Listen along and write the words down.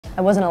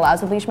I wasn't allowed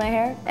to bleach my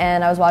hair,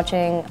 and I was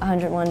watching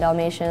 101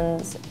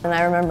 Dalmatians, and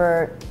I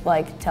remember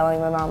like telling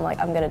my mom like,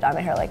 I'm gonna dye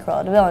my hair like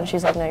Cruella de Vil, and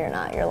she's like, no, you're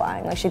not, you're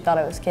lying. Like, she thought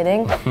I was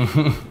kidding.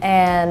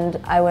 And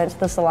I went to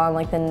the salon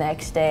like the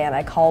next day, and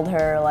I called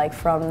her like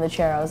from the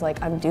chair. I was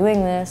like, I'm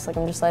doing this, like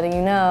I'm just letting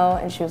you know.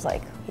 And she was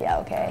like, yeah,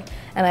 okay.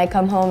 And I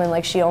come home and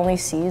like she only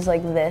sees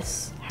like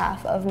this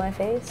half of my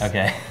face.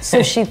 Okay.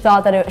 So she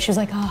thought that she was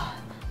like, oh,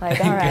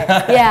 like, all right,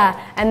 yeah.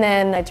 And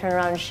then I turned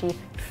around and she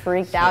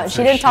freaked out.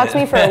 She didn't talk to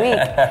me for a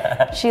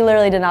week. She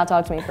literally did not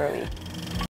talk to me for a week.